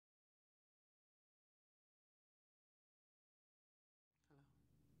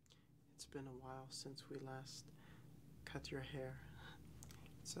been a while since we last cut your hair.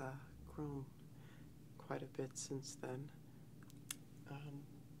 It's grown quite a bit since then.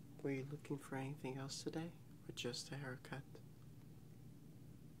 Were you looking for anything else today, or just a haircut?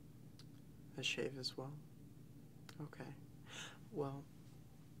 A shave as well? Okay. Well,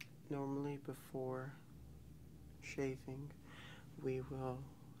 normally before shaving, we will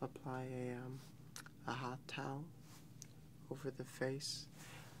apply a hot towel over the face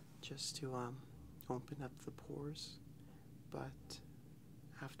just to open up the pores. But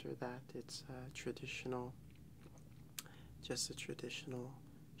after that, it's just a traditional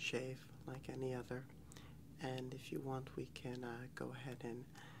shave like any other. And if you want, we can go ahead and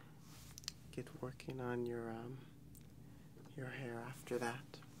get working on your hair after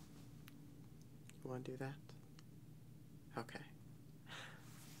that. You want to do that? Okay.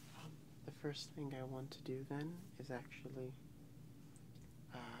 The first thing I want to do then is actually,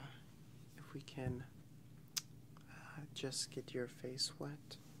 if we can just get your face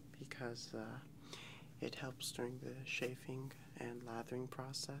wet, because it helps during the shaving and lathering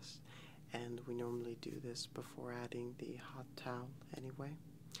process, and we normally do this before adding the hot towel anyway.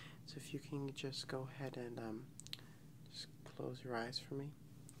 So if you can just go ahead and just close your eyes for me,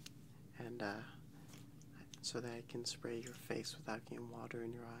 and so that I can spray your face without getting water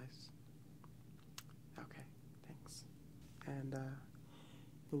in your eyes. Okay, thanks. And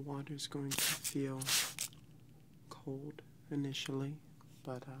the water is going to feel cold initially,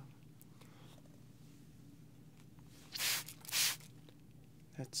 but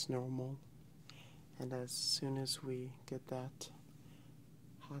that's normal. And as soon as we get that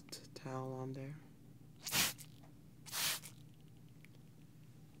hot towel on there,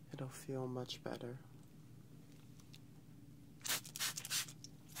 it'll feel much better.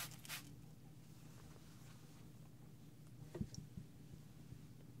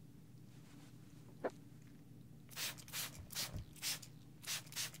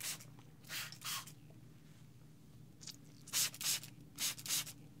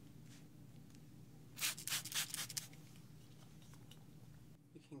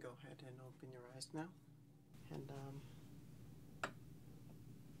 You can go ahead and open your eyes now, and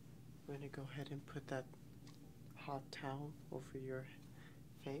we're going to go ahead and put that hot towel over your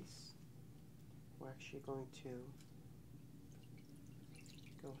face. We're actually going to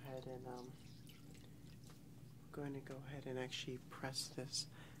go ahead and actually press this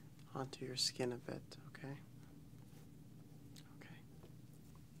onto your skin a bit, okay? Okay.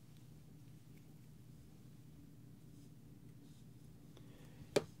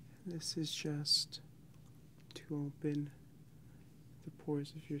 This is just to open the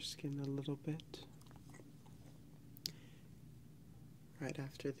pores of your skin a little bit. Right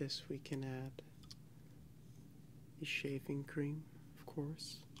after this, we can add the shaving cream, of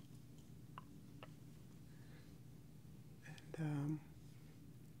course. And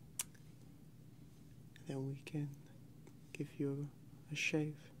then we can give you a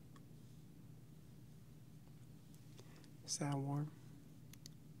shave. Is that warm?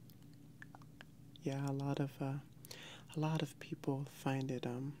 Yeah, a lot of people find it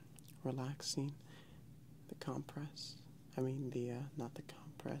relaxing. The compress. I mean not the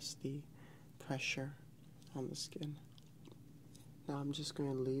compress, the pressure on the skin. Now I'm just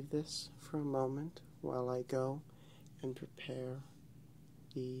going to leave this for a moment while I go and prepare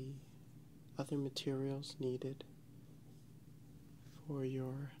the other materials needed for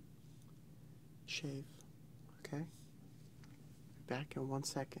your shave. Okay? Back in 1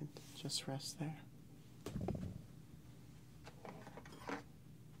 second. Just rest there.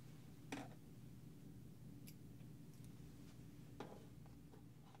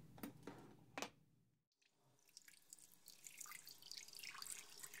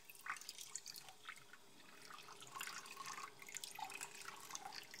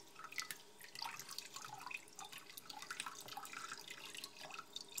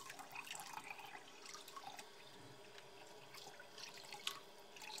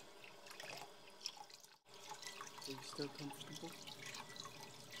 Are you still comfortable?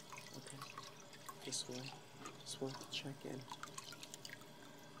 Okay. Just want to check in.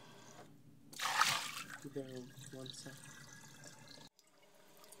 Be there in 1 second.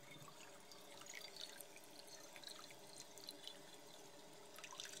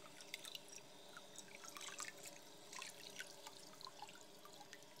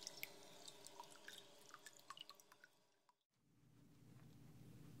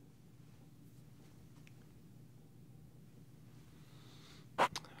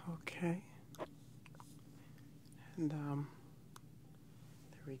 Okay, and there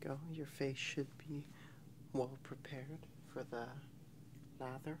we go. Your face should be well prepared for the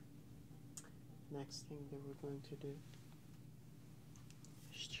lather. next thing that we're going to do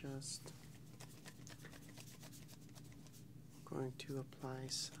is just going to apply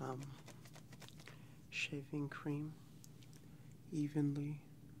some shaving cream evenly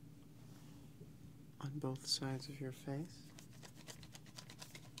on both sides of your face.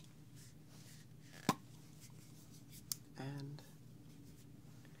 And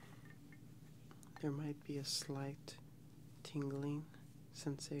there might be a slight tingling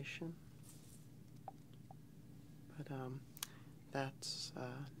sensation, but that's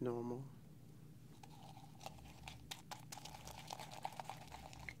normal.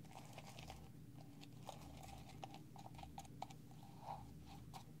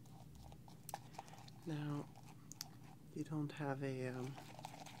 Now, you don't have a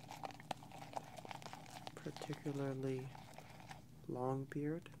particularly long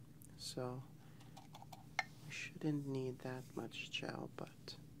beard, so you shouldn't need that much gel, but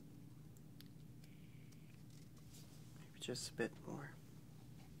maybe just a bit more.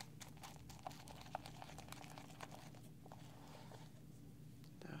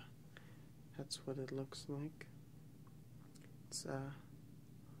 That's what it looks like. It's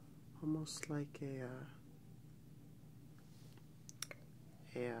almost like a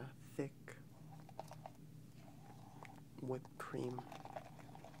thick whipped cream.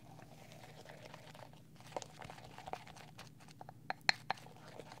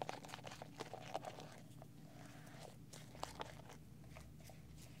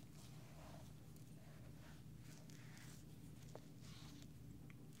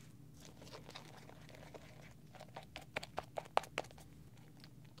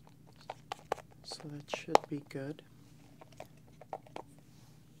 So that should be good.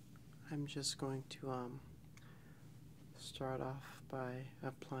 I'm just going to start off by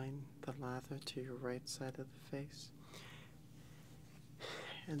applying the lather to your right side of the face,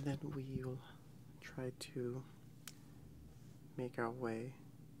 and then we'll try to make our way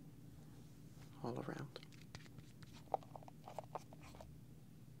all around.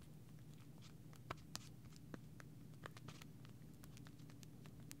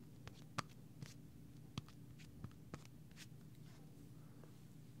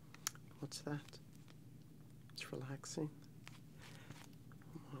 What's that? It's relaxing.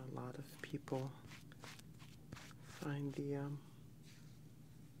 A lot of people find the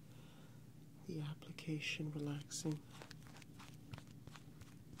application relaxing.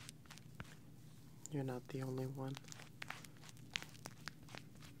 You're not the only one.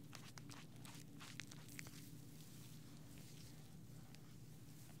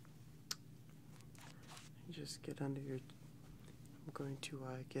 Just get under your, I'm going to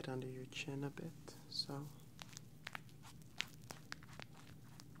get under your chin a bit, so.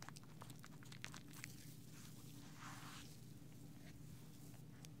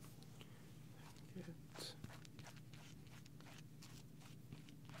 Good.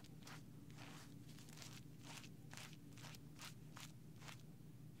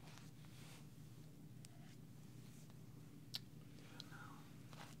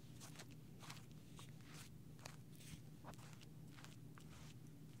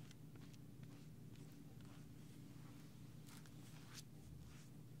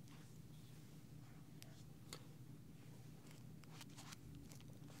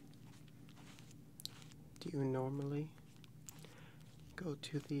 Do you normally go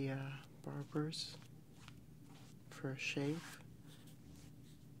to the barbers for a shave?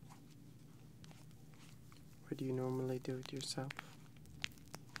 Or do you normally do it yourself?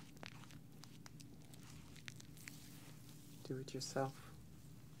 Do it yourself?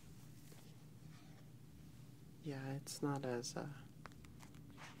 Yeah, it's not as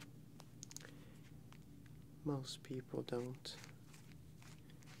most people don't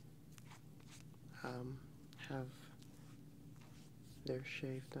have their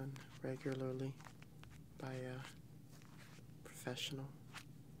shave done regularly by a professional.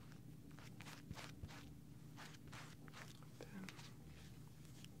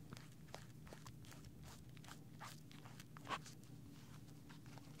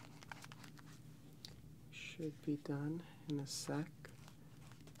 Should be done in a sec.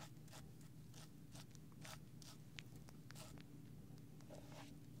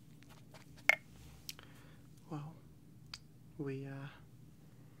 Well, we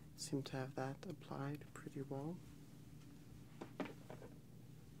seem to have that applied pretty well.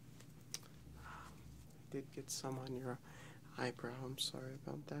 Did get some on your eyebrow. I'm sorry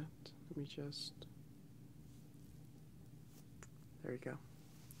about that. Let me just. There you go.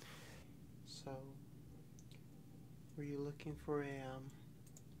 So, were you looking for a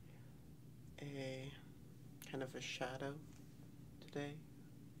kind of a shadow today,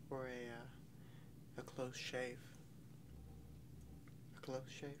 or a a close shave. A close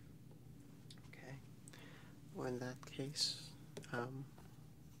shave? Okay. Well, in that case,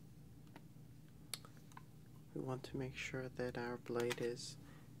 we want to make sure that our blade is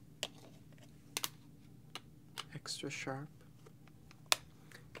extra sharp.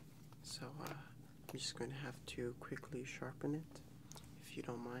 So I'm just going to have to quickly sharpen it, if you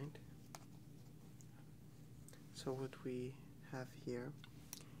don't mind. So what we have here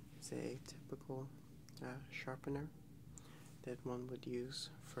is a typical sharpener that one would use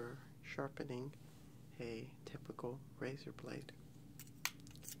for sharpening a typical razor blade.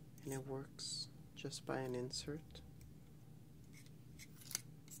 And it works just by an insert.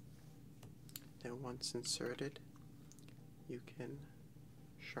 Then once inserted, you can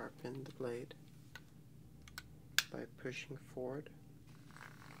sharpen the blade by pushing forward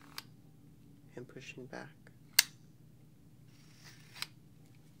and pushing back.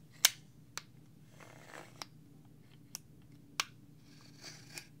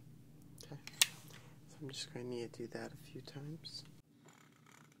 Okay, so I'm just going to need to do that a few times.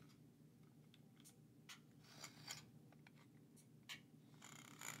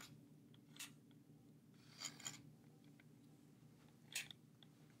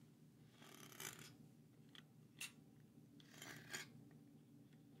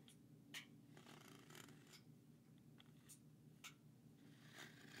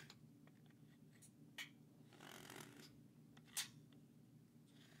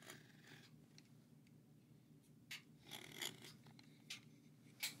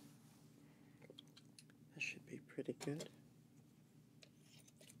 That should be pretty good.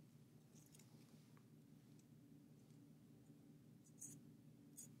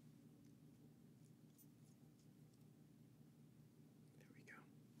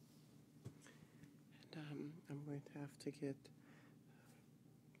 I'm going to have to get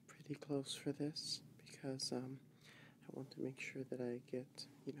pretty close for this because I want to make sure that I get,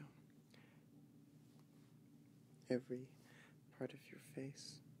 every part of your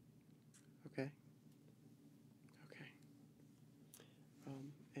face. Okay? Okay.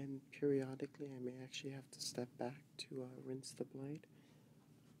 And periodically I may actually have to step back to rinse the blade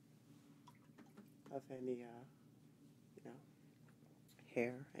of any,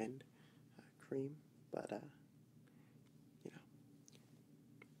 hair and cream, but I'm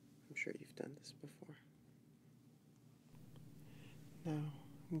sure you've done this before. Now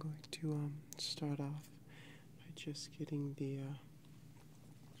I'm going to start off by just getting the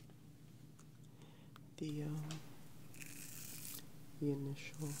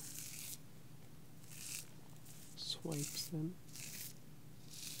initial swipes in.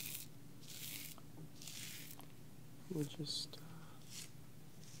 We're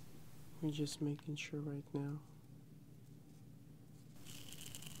just making sure right now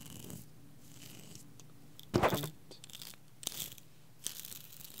that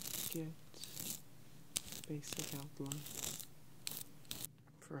get basic outline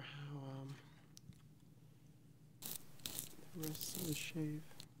for how the rest of the shave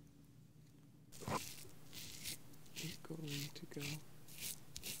is going to go.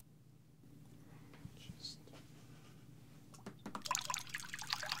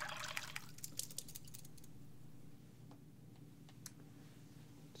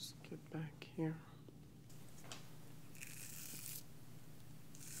 Just get back here.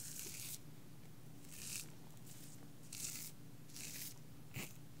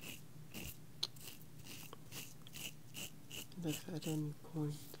 And if at any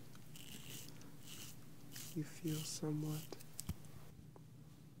point you feel somewhat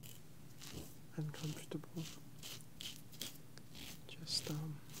uncomfortable, just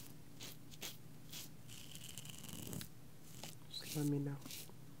let me know,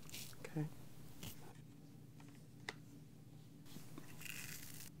 okay?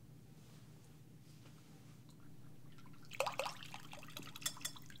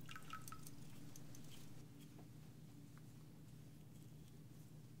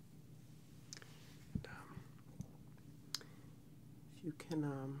 If you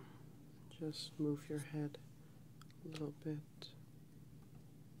can just move your head a little bit.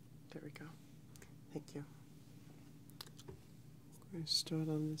 There we go. Thank you. We're going to start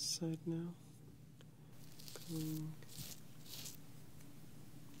on this side now. You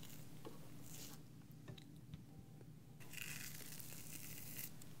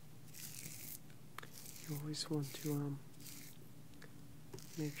always want to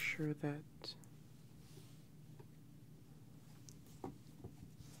make sure that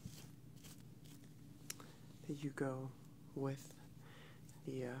you go with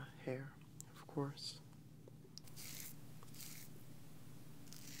the hair, of course.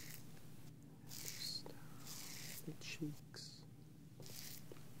 Just the cheeks.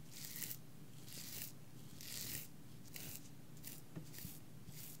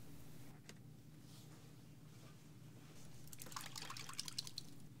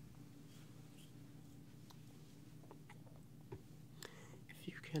 If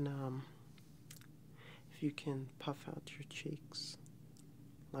you can, if you can puff out your cheeks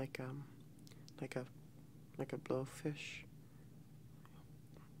like like a like a blowfish,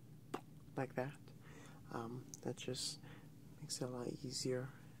 like that. That just makes it a lot easier,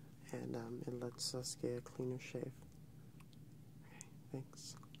 and it lets us get a cleaner shave. Okay,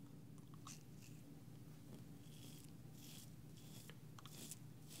 thanks.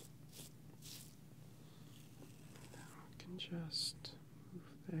 Now I can just move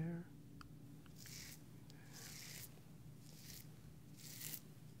there.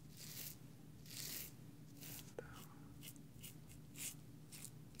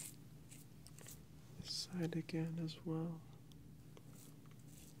 This side again as well.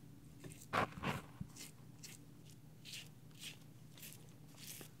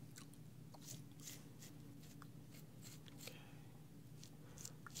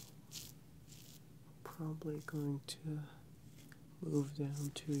 Probably going to move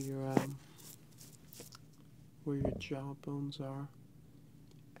down to your where your jawbones are,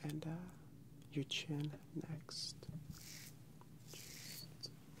 and your chin next. Just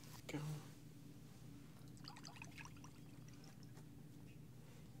go.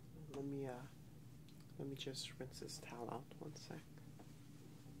 Let me just rinse this towel out 1 sec.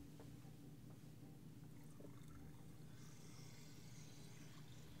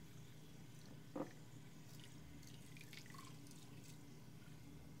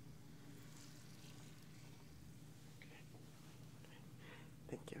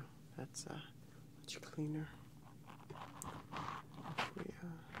 Thank you. That's much cleaner. We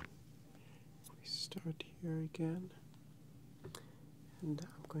start here again, and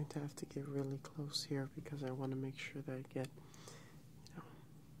I'm going to have to get really close here because I want to make sure that I get,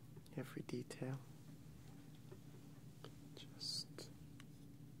 every detail. Just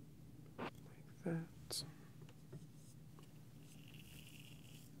like that.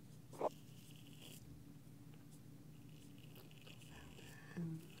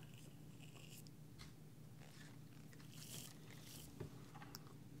 And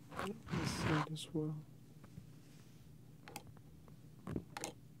this side as well.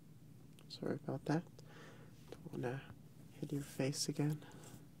 Sorry about that. Don't want to hit your face again.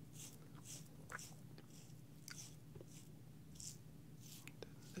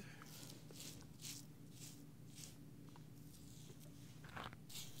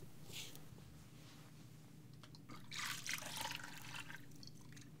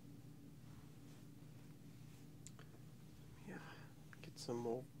 Yeah, get some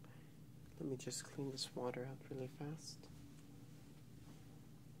more. Let me just clean this water out really fast.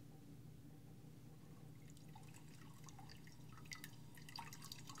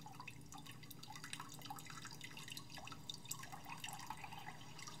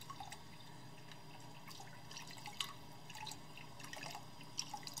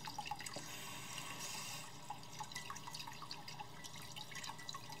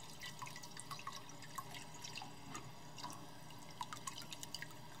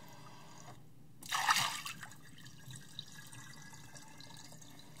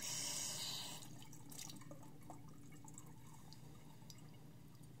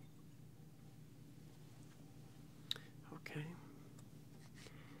 Okay,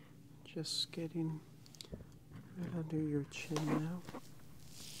 just getting right under your chin now.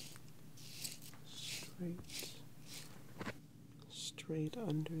 Straight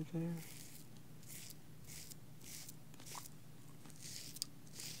under there.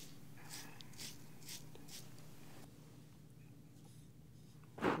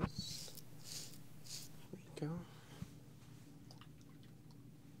 Just, there we go.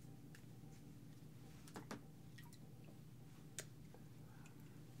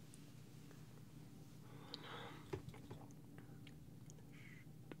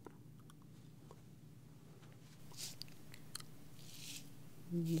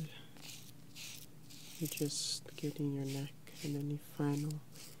 And you're just getting your neck and any final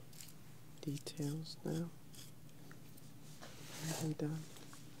details now. Nearly done.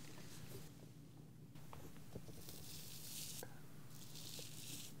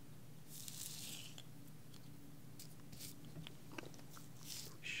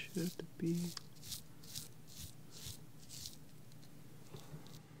 Should be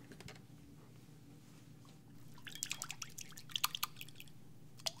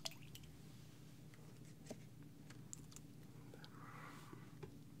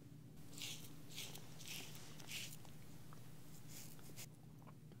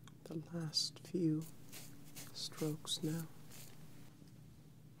last few strokes now.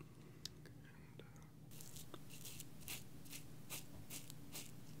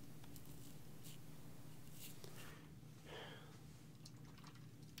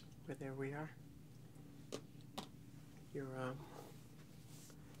 Well, there we are. Your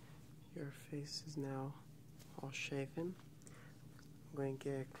face is now all shaven. I'm going to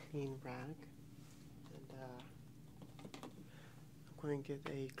get a clean rag, and I'm going to get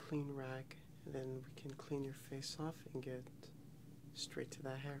a clean rag, and then we can clean your face off and get straight to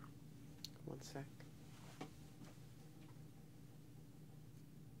that hair. One sec.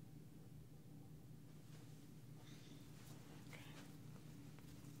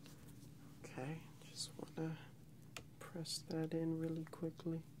 Okay, just want to press that in really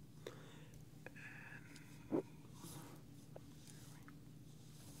quickly.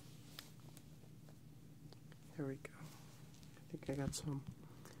 There we go. I think I got some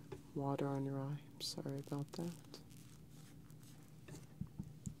water on your eye. I'm sorry about that.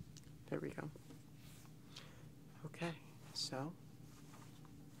 There we go. Okay, so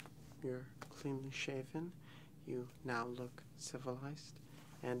you're cleanly shaven. You now look civilized,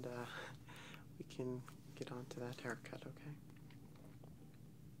 and we can get on to that haircut, okay?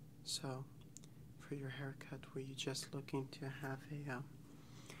 So, for your haircut, were you just looking to have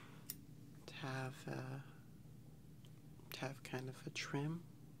kind of a trim,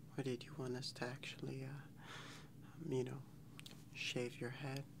 or did you want us to actually, shave your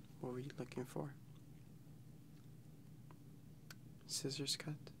head? What were you looking for? Scissors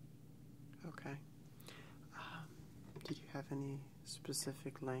cut? Okay. Did you have any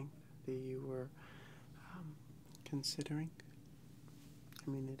specific length that you were considering? I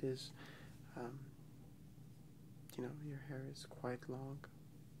mean, it is, your hair is quite long,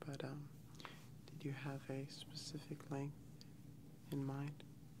 but did you have a specific length in mind?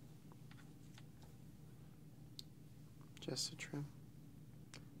 Just a trim?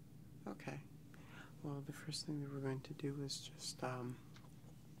 Okay. Well, the first thing that we're going to do is just kind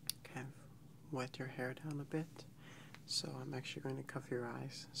of wet your hair down a bit. So I'm actually going to cover your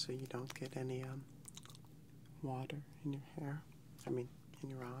eyes so you don't get any water in your hair. In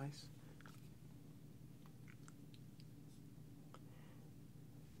your eyes.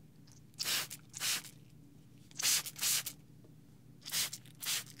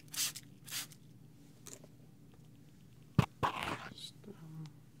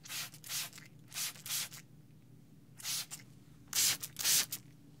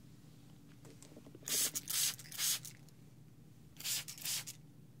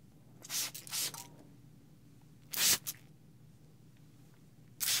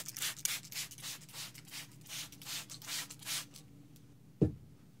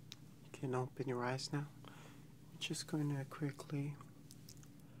 You can open your eyes now. I'm just going to quickly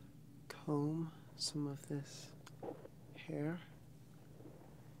comb some of this hair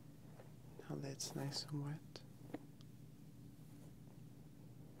now that it's nice and wet.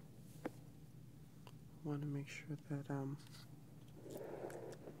 I want to make sure that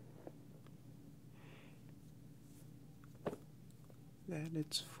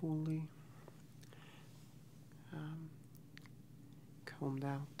it's fully combed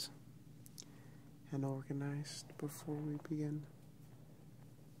out and organized before we begin.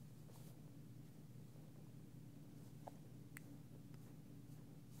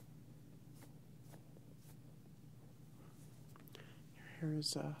 Your hair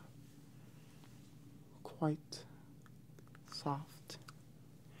is quite soft.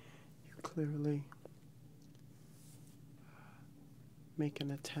 You clearly make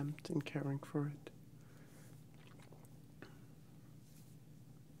an attempt in caring for it.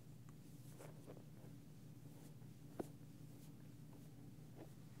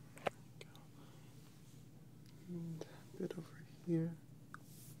 And a bit over here.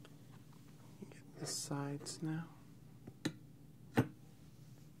 You get the sides now.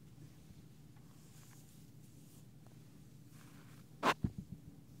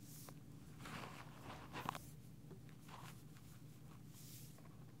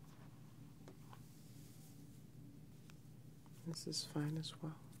 This is fine as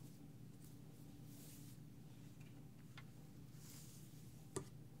well.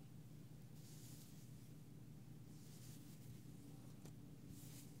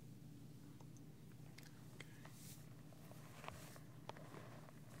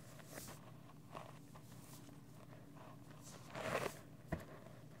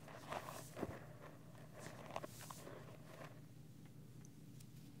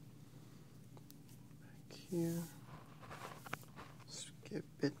 Back here. Get a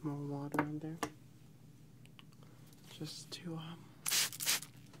bit more water on there, just to,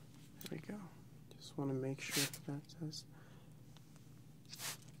 there we go. Just want to make sure that's as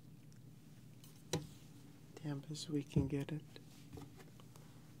damp as we can get it.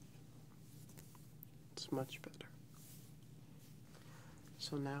 It's much better.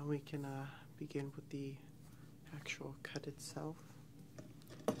 So now we can begin with the actual cut itself.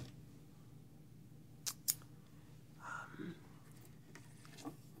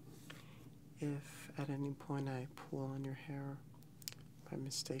 If at any point I pull on your hair by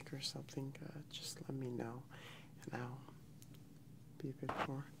mistake or something, just let me know and I'll be a bit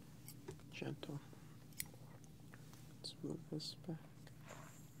more gentle. Let's move this back.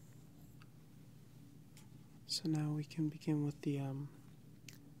 So now we can begin with the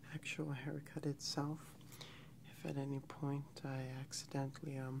actual haircut itself. If at any point I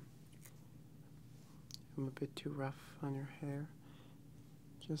accidentally am a bit too rough on your hair,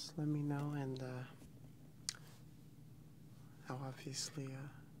 just let me know and I'll obviously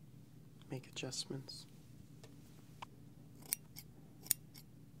make adjustments.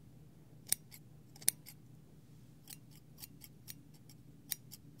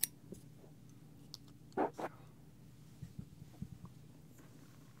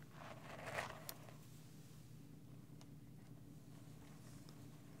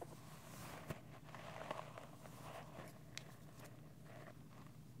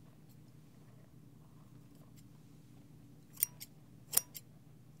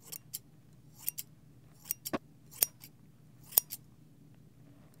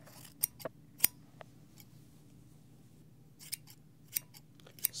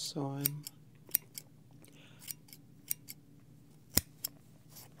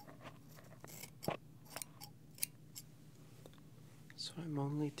 So I'm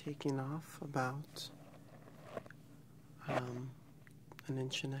only taking off about an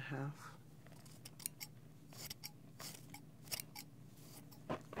inch and a half.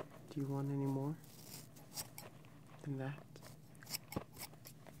 Do you want any more than that?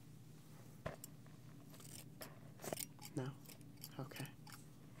 No? Okay.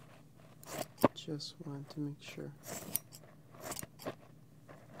 Just wanted to make sure.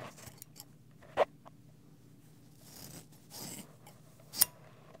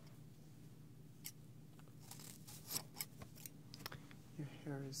 Your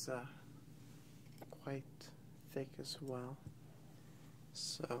hair is quite thick as well,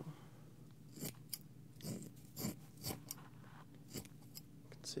 so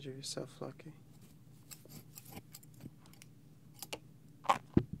consider yourself lucky.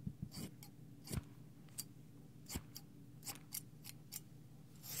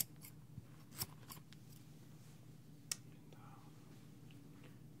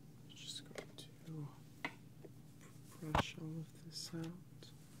 Just going to brush all of this out.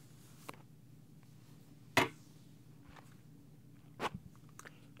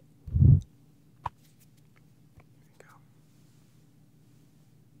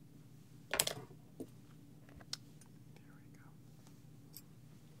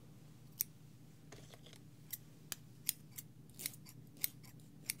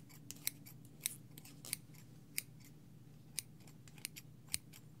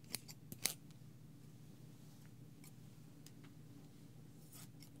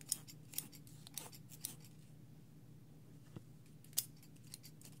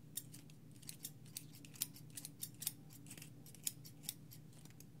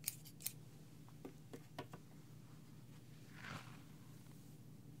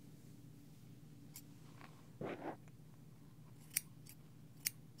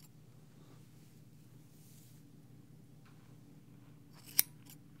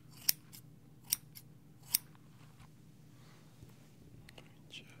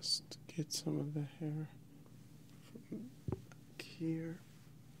 Just get some of the hair from back here.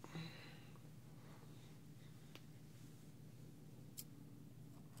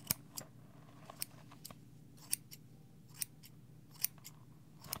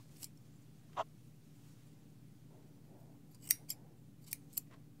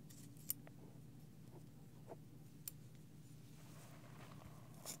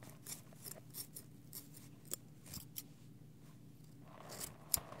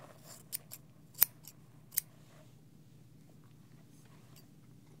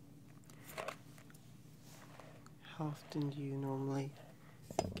 How often do you normally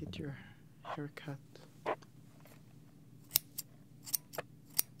get your hair cut? About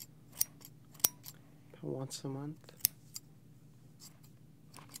once a month?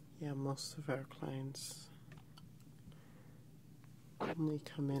 Yeah, most of our clients only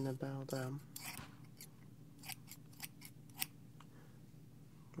come in about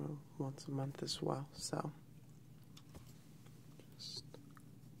well, once a month as well, so just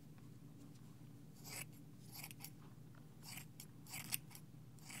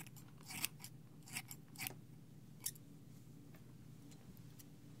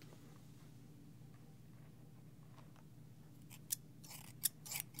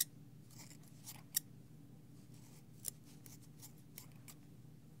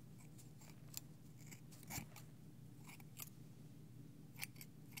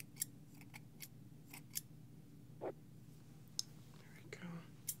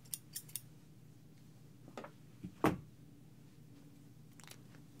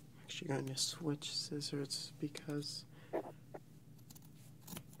actually going to switch scissors because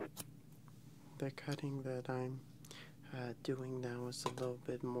the cutting that I'm doing now is a little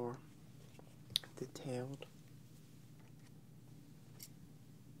bit more detailed.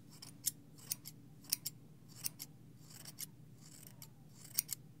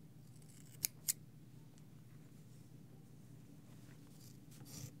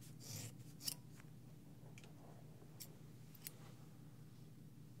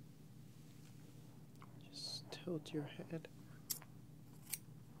 Just tilt your head.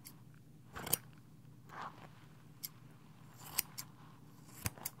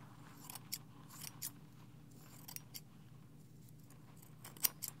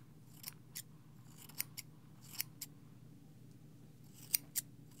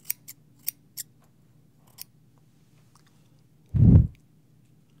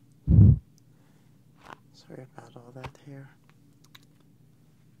 Sorry about all that hair.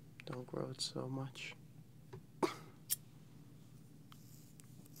 Don't grow it so much.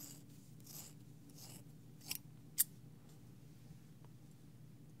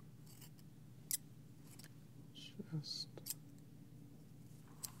 Just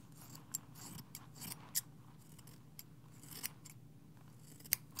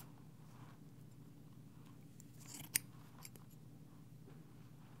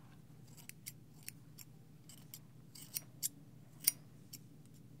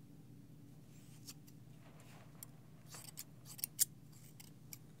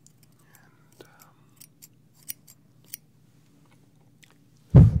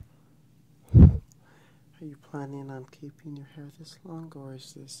Are you planning on keeping your hair this long, or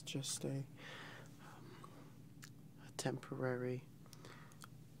is this just a temporary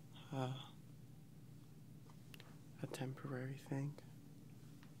thing?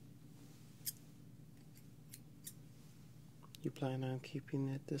 You plan on keeping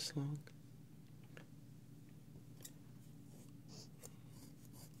it this long?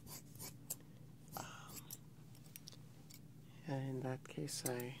 In that case,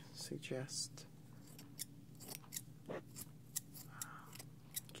 I suggest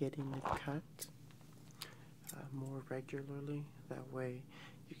getting it cut more regularly. That way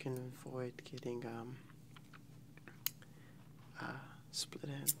you can avoid getting split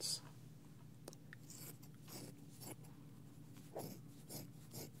ends.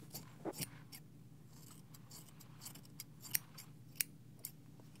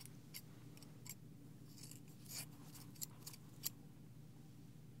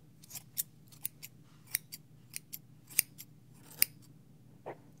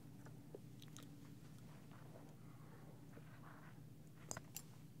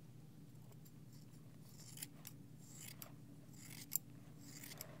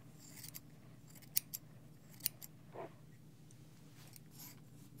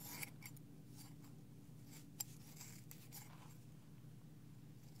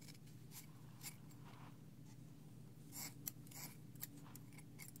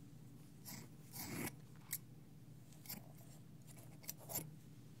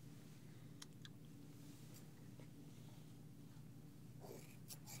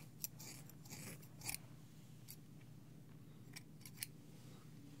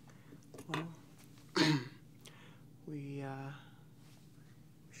 Well, we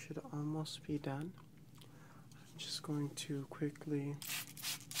should almost be done. I'm just going to quickly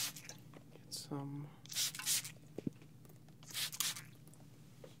get some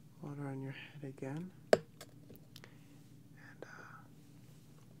water on your head again. And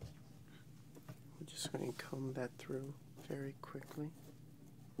we're just going to comb that through very quickly.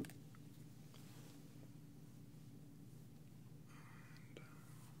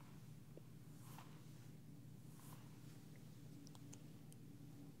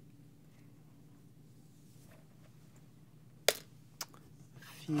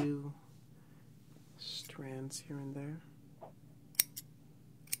 Few strands here and there.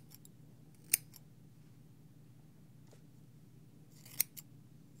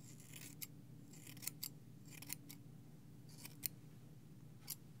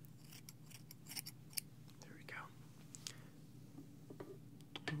 There we go.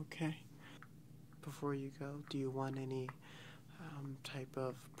 Okay. Before you go, do you want any type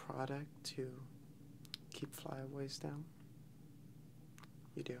of product to keep flyaways down?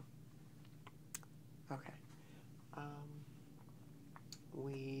 You do? Okay.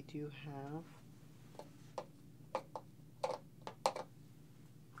 We do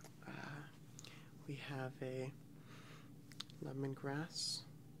have a lemongrass.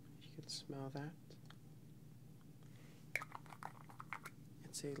 You can smell that.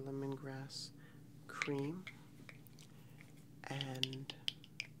 It's a lemongrass cream, and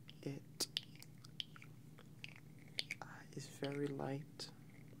it very light.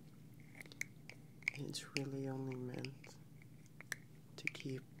 It's really only meant to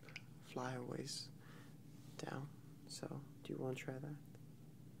keep flyaways down. So, do you want to try that?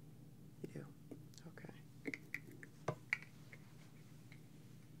 You do? Okay.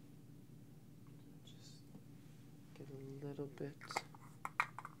 Just get a little bit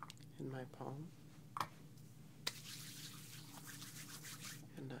in my palm.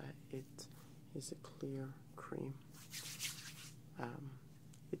 And it is a clear cream.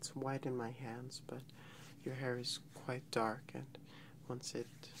 It's white in my hands, but your hair is quite dark, and once it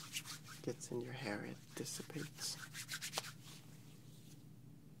gets in your hair, it dissipates.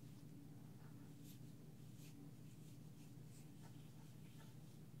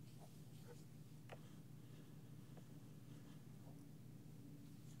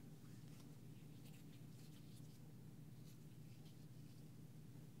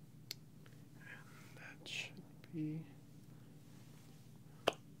 That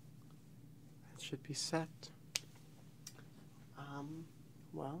should be set.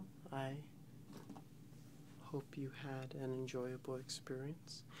 Well, I hope you had an enjoyable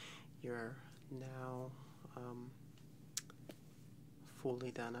experience. You're now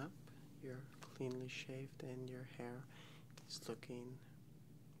fully done up. You're cleanly shaved, and your hair is looking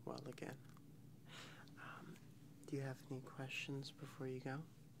well again. Do you have any questions before you go?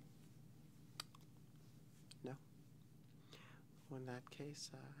 No? Well, in that case,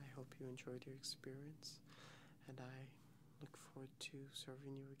 I hope you enjoyed your experience, and I look forward to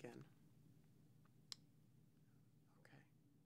serving you again.